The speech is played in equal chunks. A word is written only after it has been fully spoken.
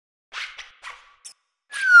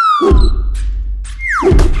Hey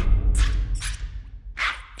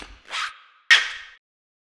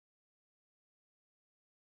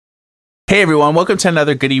everyone, welcome to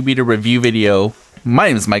another good e-reader review video. My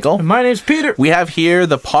name is Michael. And my name's Peter. We have here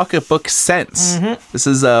the Pocketbook Sense. This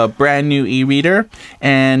is a brand new e-reader,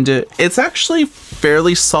 and it's actually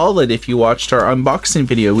fairly solid. If you watched our unboxing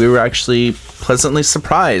video, we were actually pleasantly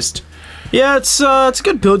surprised. Yeah, it's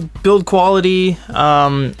good build quality.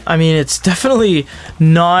 I mean, it's definitely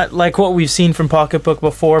not like what we've seen from Pocketbook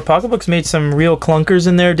before. Pocketbook's made some real clunkers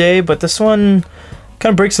in their day, but this one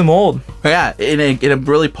kind of breaks the mold. Yeah, in a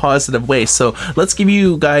really positive way. So let's give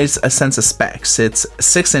you guys a sense of specs. It's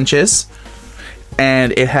 6 inches,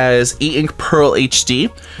 and it has e-ink Pearl HD.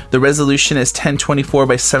 The resolution is 1024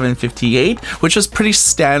 by 758, which is pretty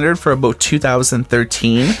standard for about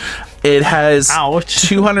 2013. It has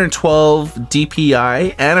 212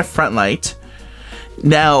 DPI and a front light.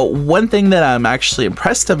 Now, one thing that I'm actually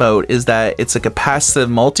impressed about is that it's a capacitive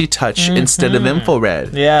multi-touch instead of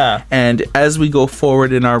infrared. Yeah. And as we go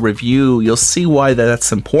forward in our review, you'll see why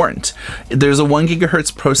that's important. There's a 1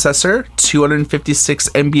 gigahertz processor, 256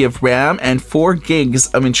 MB of RAM, and 4 gigs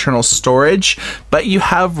of internal storage, but you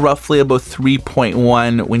have roughly about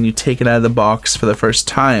 3.1 when you take it out of the box for the first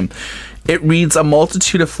time. It reads a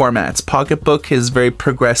multitude of formats. Pocketbook is very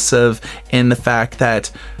progressive in the fact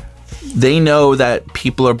that they know that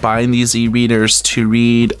people are buying these e-readers to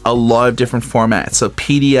read a lot of different formats. So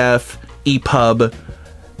PDF, EPUB,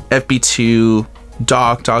 FB2,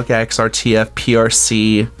 Doc, DocX, RTF,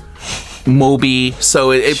 PRC, Mobi.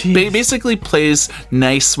 So it basically plays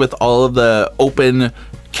nice with all of the open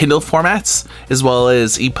Kindle formats, as well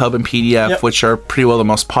as EPUB and PDF, which are pretty well the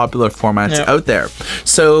most popular formats out there.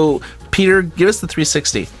 So Peter, give us the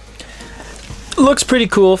 360. Looks pretty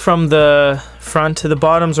cool from the front. The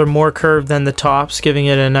bottoms are more curved than the tops, giving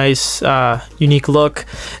it a nice unique look.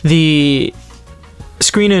 The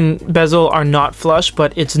screen and bezel are not flush,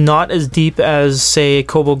 but it's not as deep as, say,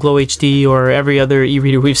 Kobo Glow HD or every other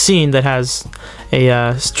e-reader we've seen that has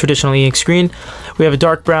a traditional e-ink screen. We have a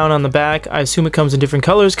dark brown on the back. I assume it comes in different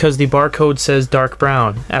colors because the barcode says dark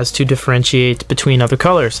brown, as to differentiate between other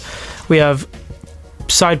colors. We have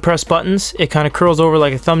side press buttons. It kind of curls over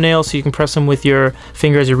like a thumbnail, so you can press them with your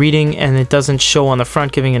finger as you're reading, and it doesn't show on the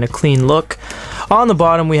front, giving it a clean look. On the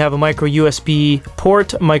bottom we have a micro USB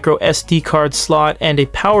port, micro SD card slot, and a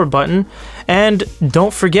power button. And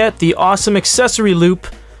don't forget the awesome accessory loop.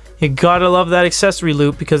 You gotta love that accessory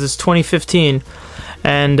loop because it's 2015.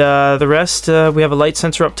 And the rest, we have a light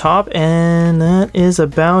sensor up top, and that is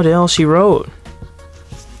about all she wrote.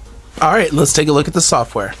 Alright, let's take a look at the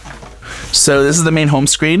software. So this is the main home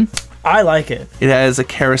screen. I like it. It has a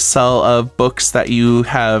carousel of books that you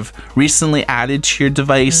have recently added to your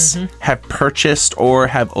device, have purchased, or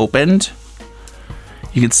have opened.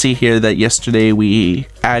 You can see here that yesterday we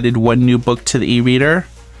added 1 new book to the e-reader.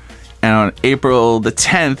 And on April the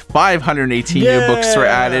 10th, 518 new books were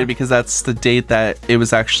added because that's the date that it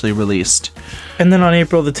was actually released. And then on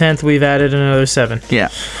April the 10th, we've added another 7. Yeah.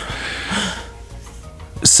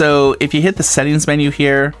 So if you hit the settings menu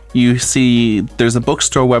here, you see there's a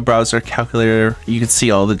bookstore, web browser, calculator. You can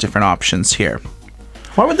see all the different options here.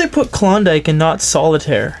 Why would they put Klondike and not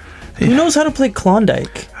Solitaire? Who knows how to play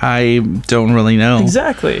Klondike? I don't really know.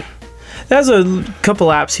 Exactly. There's a couple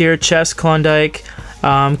apps here, Chess, Klondike.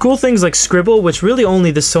 Cool things like Scribble, which really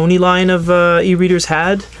only the Sony line of e-readers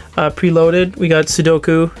had preloaded. We got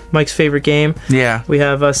Sudoku, Mike's favorite game. Yeah. We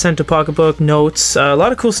have Sent to Pocketbook, Notes, a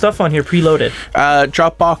lot of cool stuff on here preloaded.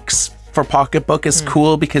 Dropbox for Pocketbook is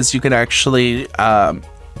cool because you can actually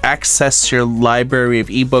access your library of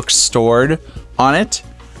ebooks stored on it,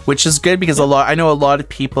 which is good because I know a lot of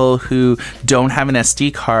people who don't have an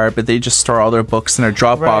SD card, but they just store all their books in their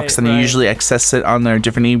Dropbox, and they usually access it on their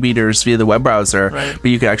different e-readers via the web browser, but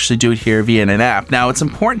you can actually do it here via an app. Now, it's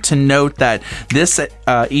important to note that this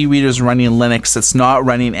e-reader is running Linux. It's not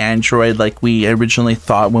running Android like we originally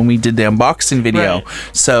thought when we did the unboxing video.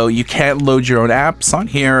 So you can't load your own apps on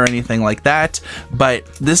here or anything like that, but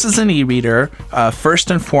this is an e-reader. First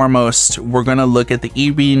and foremost, we're going to look at the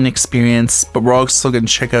e-reading experience, but we're also going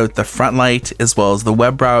to check out the front light as well as the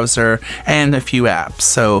web browser and a few apps.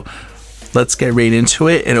 So let's get right into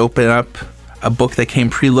it and open up a book that came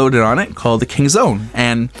preloaded on it called The King's Own.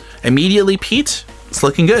 And immediately, Pete, it's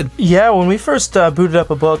looking good. Yeah, when we first booted up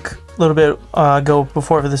a book a little bit ago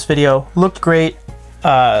before this video, looked great.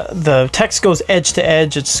 The text goes edge to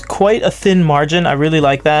edge. It's quite a thin margin. I really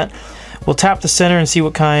like that. We'll tap the center and see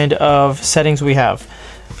what kind of settings we have.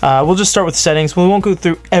 We'll just start with settings. We won't go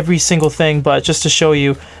through every single thing, but just to show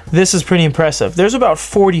you, This is pretty impressive. There's about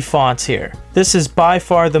 40 fonts here. This is by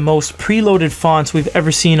far the most preloaded fonts we've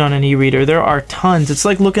ever seen on an e-reader. There are tons. It's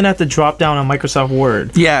like looking at the drop down on Microsoft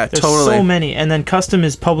Word. Yeah, There's totally. so many. And then custom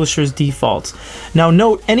is publisher's defaults. Now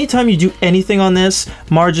note, anytime you do anything on this,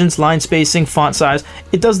 margins, line spacing, font size,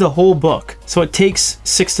 it does the whole book. So it takes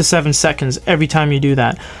 6 to 7 seconds every time you do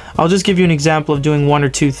that. I'll just give you an example of doing 1 or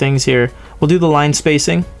 2 things here. We'll do the line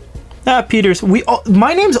spacing. Peters,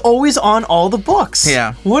 my name's always on all the books.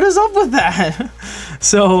 Yeah. What is up with that?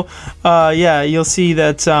 So, yeah, you'll see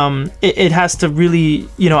that it has to really,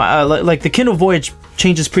 like the Kindle Voyage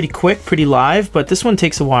changes pretty quick, pretty live, but this one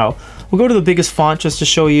takes a while. We'll go to the biggest font just to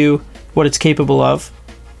show you what it's capable of.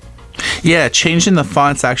 Yeah, changing the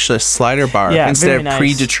font's actually a slider bar instead of nice.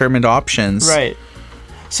 predetermined options. Right.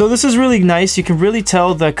 So this is really nice. You can really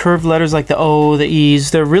tell the curved letters like the O, the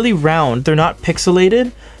E's, they're really round. They're not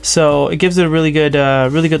pixelated, so it gives it a really good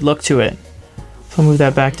look to it. So I'll move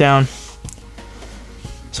that back down.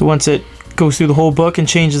 So once it goes through the whole book and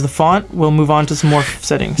changes the font, we'll move on to some more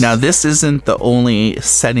settings. Now this isn't the only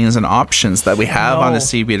settings and options that we have on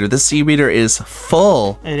this e-reader. This e-reader is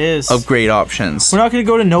full of great options. We're not going to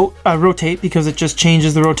go to rotate because it just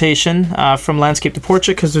changes the rotation from landscape to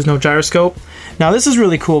portrait because there's no gyroscope. Now this is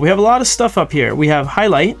really cool. We have a lot of stuff up here. We have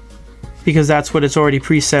highlight because that's what it's already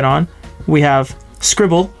preset on. We have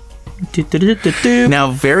scribble. Now,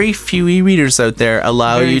 very few e-readers out there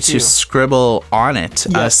allow you to scribble on it.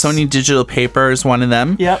 Yes. Sony Digital Paper is one of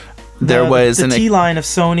them. Yep. There was the T line of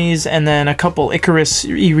Sony's and then a couple Icarus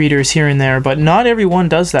e-readers here and there, but not everyone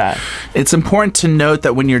does that. It's important to note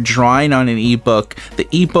that when you're drawing on an ebook, the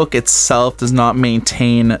ebook itself does not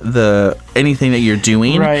maintain anything that you're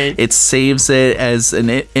doing. Right. It saves it as an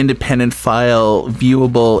independent file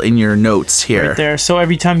viewable in your notes here. Right there. So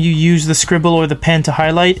every time you use the scribble or the pen to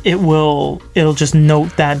highlight, it'll just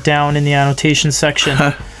note that down in the annotation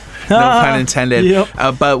section. No pun intended.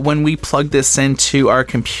 Yep. But when we plug this into our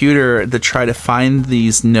computer to try to find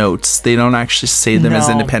these notes, they don't actually save them as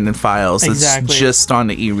independent files. Exactly. It's just on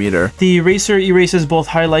the e-reader. The eraser erases both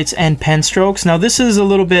highlights and pen strokes. Now this is a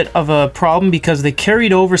little bit of a problem because they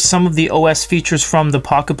carried over some of the OS features from the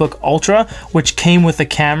Pocketbook Ultra, which came with a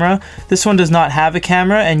camera. This one does not have a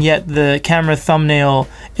camera, and yet the camera thumbnail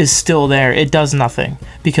is still there. It does nothing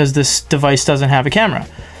because this device doesn't have a camera.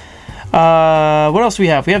 What else do we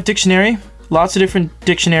have? We have dictionary, lots of different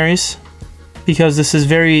dictionaries because this is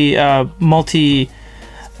very multi-lingual,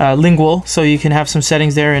 so you can have some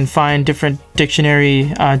settings there and find different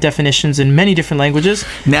dictionary definitions in many different languages.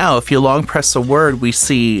 Now, if you long press a word, we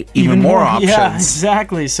see even more options. Yeah,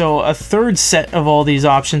 exactly. So a third set of all these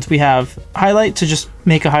options, we have highlight to just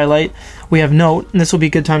make a highlight. We have note, and this will be a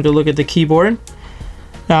good time to look at the keyboard.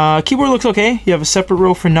 Keyboard looks okay. You have a separate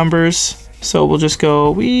row for numbers. So we'll just go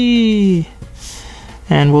wee,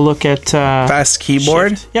 and we'll look at fast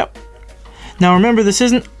keyboard. Shift. Yep. Now remember, this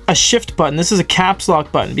isn't a shift button. This is a caps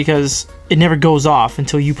lock button because it never goes off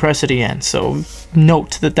until you press it again. So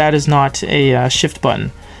note that that is not a shift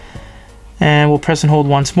button. And we'll press and hold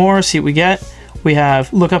once more. See what we get. We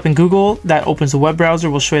have look up in Google. That opens the web browser.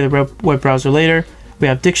 We'll show you the web browser later. We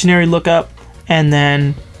have dictionary lookup, and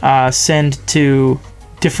then send to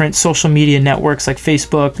different social media networks like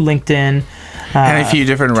Facebook, LinkedIn, and a few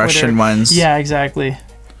different Twitter. Russian ones. Yeah, exactly.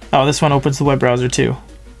 Oh, this one opens the web browser too.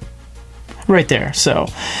 Right there. So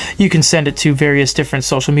you can send it to various different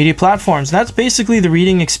social media platforms. And that's basically the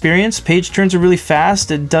reading experience. Page turns are really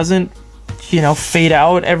fast. It doesn't, fade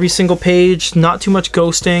out every single page. Not too much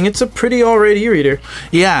ghosting. It's a pretty alright e-reader.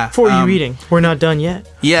 Yeah. For e-reading. We're not done yet.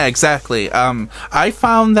 Yeah, exactly. I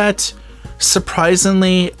found that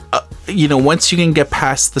surprisingly, once you can get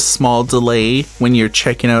past the small delay when you're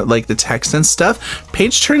checking out like the text and stuff,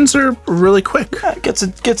 page turns are really quick. Yeah, it gets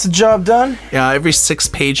the job done. Yeah, every 6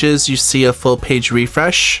 pages you see a full page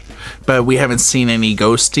refresh, but we haven't seen any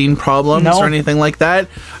ghosting problems or anything like that.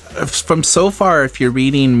 From so far, if you're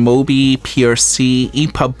reading Mobi, PRC,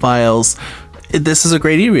 EPUB files, this is a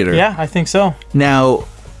great e-reader. Yeah, I think so. Now,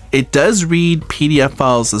 it does read PDF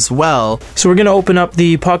files as well. So we're going to open up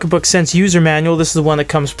the Pocketbook Sense user manual. This is the one that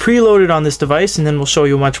comes preloaded on this device, and then we'll show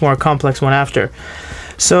you a much more complex one after.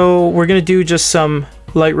 So we're going to do just some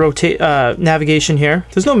light navigation here.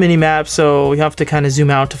 There's no mini-map, so you have to kind of zoom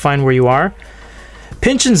out to find where you are.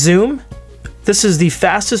 Pinch and zoom. This is the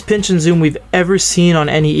fastest pinch and zoom we've ever seen on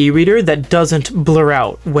any e-reader that doesn't blur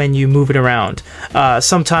out when you move it around.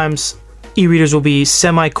 Sometimes e-readers will be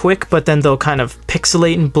semi-quick, but then they'll kind of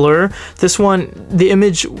pixelate and blur. This one, the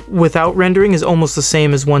image without rendering is almost the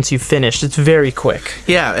same as once you've finished. It's very quick.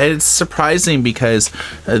 Yeah, it's surprising because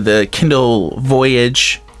the Kindle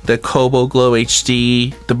Voyage, the Kobo Glow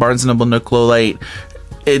HD, the Barnes & Noble Nook Glow Light,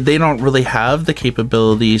 they don't really have the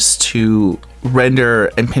capabilities to render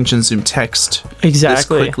and pinch and zoom text this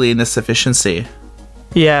quickly and this efficiency.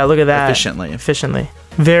 Yeah, look at that. Efficiently.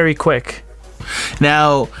 Very quick.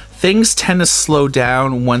 Now, things tend to slow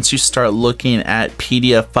down once you start looking at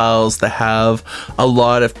PDF files that have a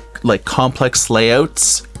lot of like complex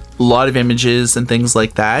layouts, a lot of images and things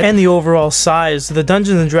like that. And the overall size. The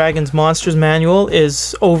Dungeons and Dragons Monsters Manual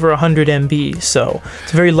is over 100 MB, so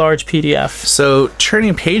it's a very large PDF. So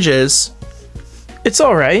turning pages, it's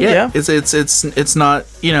all right. Yeah. It's not,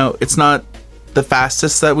 you know, it's not the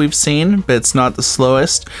fastest that we've seen, but it's not the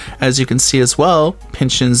slowest. As you can see as well,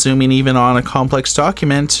 pinch and zooming even on a complex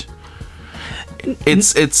document,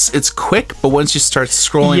 it's quick, but once you start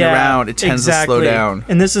scrolling around, it tends to slow down.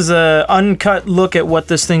 And this is a uncut look at what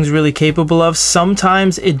this thing's really capable of.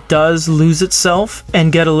 Sometimes it does lose itself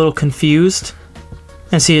and get a little confused.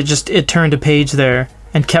 And see, it turned a page there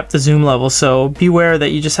and kept the zoom level, so beware that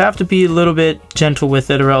you just have to be a little bit gentle with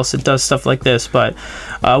it, or else it does stuff like this. But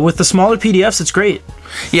with the smaller PDFs, it's great.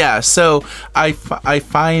 Yeah, so I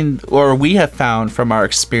find, or we have found from our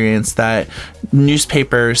experience, that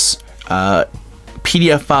newspapers,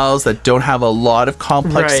 PDF files that don't have a lot of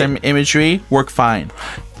complex imagery work fine.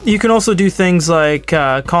 You can also do things like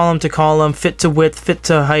column to column, fit to width, fit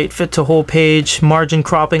to height, fit to whole page, margin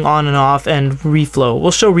cropping on and off, and reflow. We'll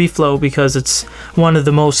show reflow because it's one of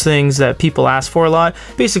the most things that people ask for a lot.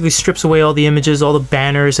 Basically strips away all the images, all the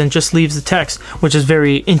banners, and just leaves the text, which is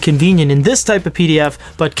very inconvenient in this type of PDF,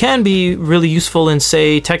 but can be really useful in,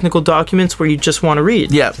 say, technical documents where you just want to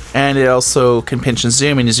read. Yeah, and it also can pinch and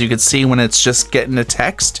zoom, and as you can see, when it's just getting a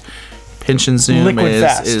text, pinch and zoom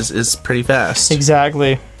is pretty fast.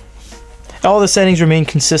 Exactly. All the settings remain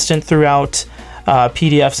consistent throughout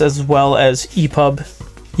PDFs as well as EPUB.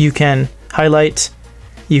 You can highlight,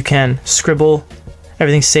 you can scribble,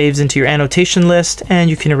 everything saves into your annotation list, and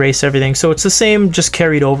you can erase everything. So it's the same, just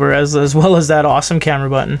carried over, as well as that awesome camera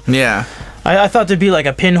button. Yeah. I thought there'd be like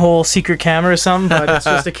a pinhole secret camera or something, but it's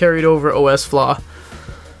just a carried over OS flaw.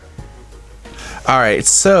 Alright,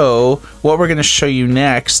 so what we're going to show you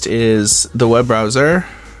next is the web browser.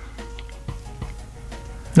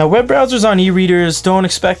 Now, web browsers on e-readers, don't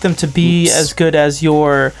expect them to be as good as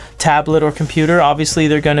your tablet or computer. Obviously,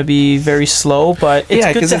 they're going to be very slow, but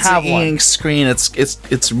it's good to have one. An ink screen.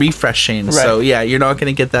 It's refreshing. Right. So yeah, you're not going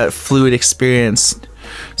to get that fluid experience.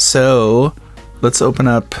 So let's open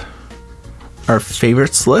up our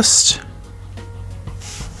favorites list,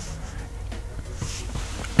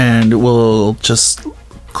 and we'll just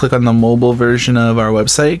click on the mobile version of our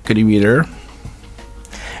website, Good e-Reader.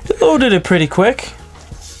 It loaded it pretty quick.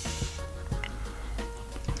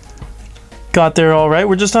 Got there all right.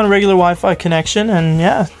 We're just on a regular Wi-Fi connection, and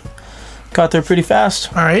yeah, got there pretty fast.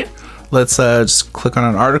 All right, let's just click on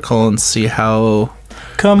an article and see how.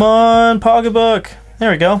 Come on, Pocketbook.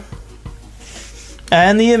 There we go.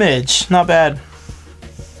 And the image, not bad.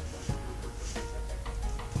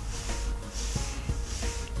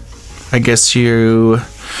 I guess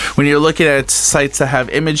when you're looking at sites that have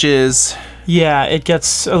images. Yeah, it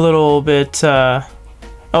gets a little bit.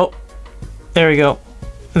 Oh, there we go.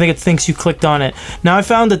 I think it thinks you clicked on it. Now I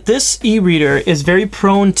found that this e-reader is very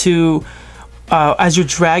prone to, as you're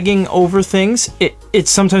dragging over things, it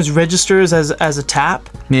sometimes registers as a tap.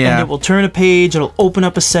 Yeah. And it will turn a page, it'll open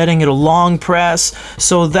up a setting, it'll long press.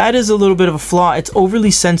 So that is a little bit of a flaw. It's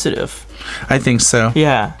overly sensitive. I think so.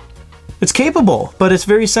 Yeah. It's capable, but it's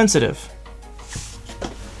very sensitive.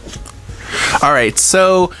 All right,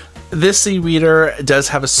 so this e-reader does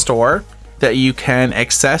have a store that you can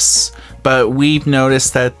access, but we've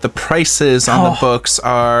noticed that the prices on the books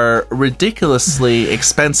are ridiculously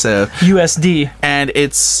expensive. USD. And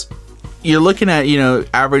you're looking at,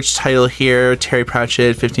 average title here, Terry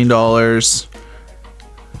Pratchett, $15.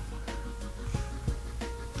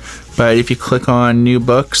 But if you click on new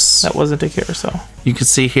books, that wasn't a carousel. You can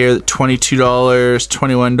see here $22,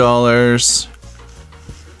 $21.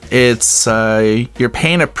 It's you're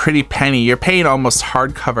paying a pretty penny. You're paying almost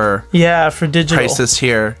hardcover. Yeah, for digital prices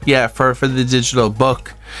here. Yeah, for the digital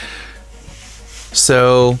book.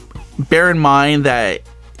 So bear in mind that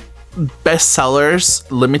bestsellers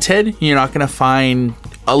limited. You're not going to find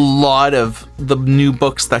a lot of the new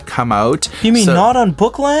books that come out. You mean not on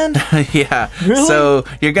Bookland? Yeah. Really? So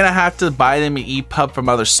you're going to have to buy them in EPUB from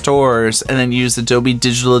other stores and then use Adobe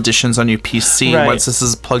Digital Editions on your PC once this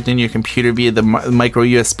is plugged in your computer via the micro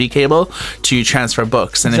USB cable to transfer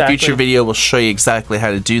books. And a future video will show you exactly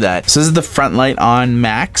how to do that. So this is the front light on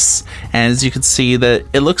Macs, and as you can see that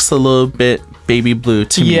it looks a little bit baby blue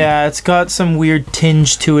to me. Yeah, it's got some weird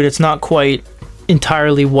tinge to it. It's not quite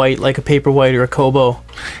entirely white like a Paperwhite or a Kobo.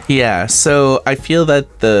 Yeah, so I feel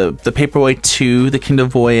that the Paperwhite 2, the Kindle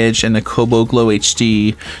Voyage, and the Kobo Glow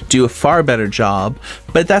HD do a far better job,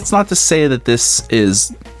 but that's not to say that this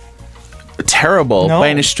is terrible by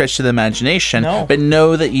any stretch of the imagination, but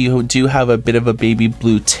know that you do have a bit of a baby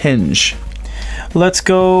blue tinge. Let's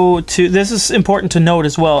go to, this is important to note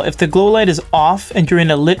as well, if the glow light is off and you're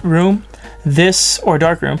in a lit room, this, or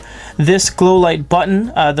dark room, this glow light button,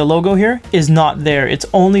 the logo here, is not there. It's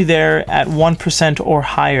only there at 1% or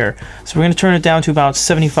higher. So we're going to turn it down to about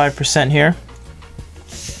 75% here.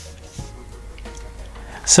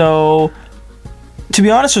 So, to be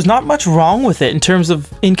honest, there's not much wrong with it in terms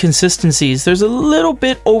of inconsistencies. There's a little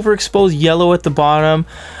bit overexposed yellow at the bottom,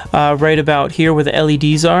 right about here where the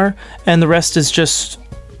LEDs are, and the rest is just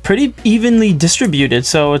pretty evenly distributed,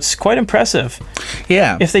 so it's quite impressive.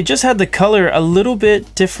 Yeah. If they just had the color a little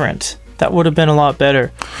bit different, that would have been a lot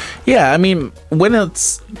better. Yeah, I mean, when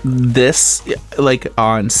it's this, like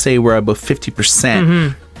on, say, we're about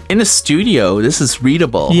 50%, in a studio, this is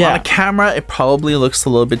readable. Yeah. On a camera, it probably looks a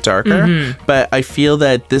little bit darker, but I feel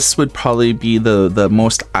that this would probably be the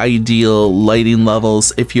most ideal lighting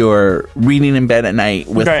levels if you're reading in bed at night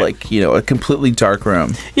with like, you know, a completely dark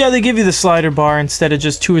room. Yeah, they give you the slider bar instead of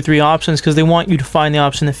just 2 or 3 options because they want you to find the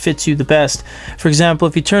option that fits you the best. For example,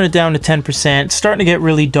 if you turn it down to 10%, it's starting to get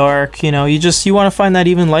really dark, you know, you want to find that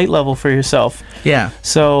even light level for yourself. Yeah.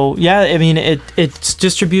 So, yeah, I mean, it's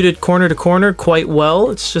distributed corner to corner quite well.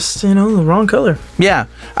 It's just, you know, the wrong color. Yeah.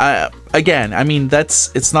 Again, I mean,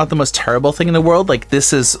 it's not the most terrible thing in the world. Like,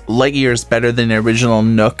 this is light years better than the original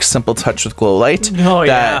Nook Simple Touch with Glow Light. Oh,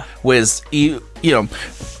 that was, you know,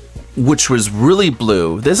 which was really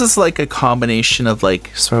blue. This is like a combination of like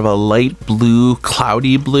sort of a light blue,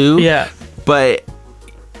 cloudy blue. Yeah. But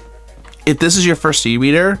if this is your first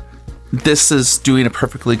e-reader, this is doing a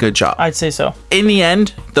perfectly good job. I'd say so. In the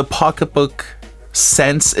end, the Pocketbook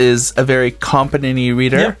Sense is a very competent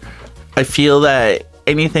e-reader. Yep. I feel that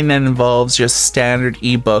anything that involves your standard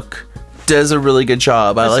ebook does a really good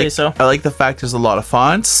job. I like the fact there's a lot of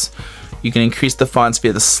fonts. You can increase the fonts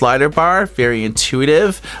via the slider bar. Very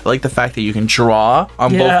intuitive. I like the fact that you can draw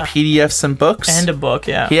on both PDFs and books. And a book,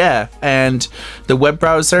 yeah. Yeah, and the web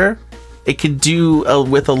browser, it could do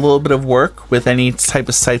with a little bit of work with any type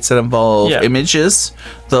of sites that involve images.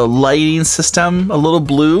 The lighting system, a little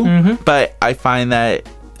blue, but I find that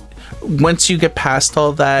once you get past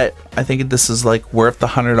all that, I think this is like worth the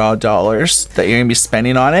 $100 odd that you're gonna be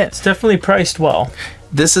spending on it. It's definitely priced well.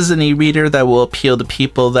 This is an e-reader that will appeal to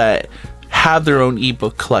people that have their own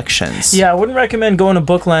ebook collections. Yeah, I wouldn't recommend going to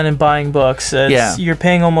Bookland and buying books. You're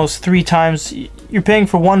paying almost 3 times. You're paying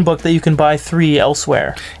for one book that you can buy 3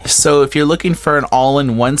 elsewhere. So if you're looking for an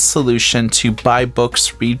all-in-one solution to buy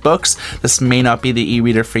books, read books, this may not be the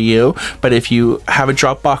e-reader for you. But if you have a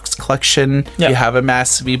Dropbox collection, you have a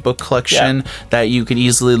massive ebook collection that you can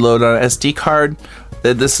easily load on an SD card,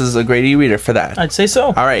 this is a great e-reader for that. I'd say so.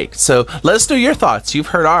 All right, so let us know your thoughts. You've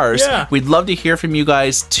heard ours. We'd love to hear from you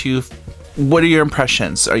guys too. What are your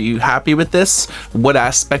impressions? Are you happy with this? What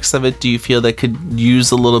aspects of it do you feel that could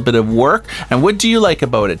use a little bit of work? And what do you like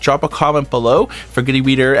about it? Drop a comment below for Good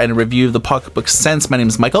e-Reader and a review of the Pocketbook Sense. My name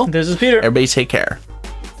is Michael. This is Peter. Everybody take care.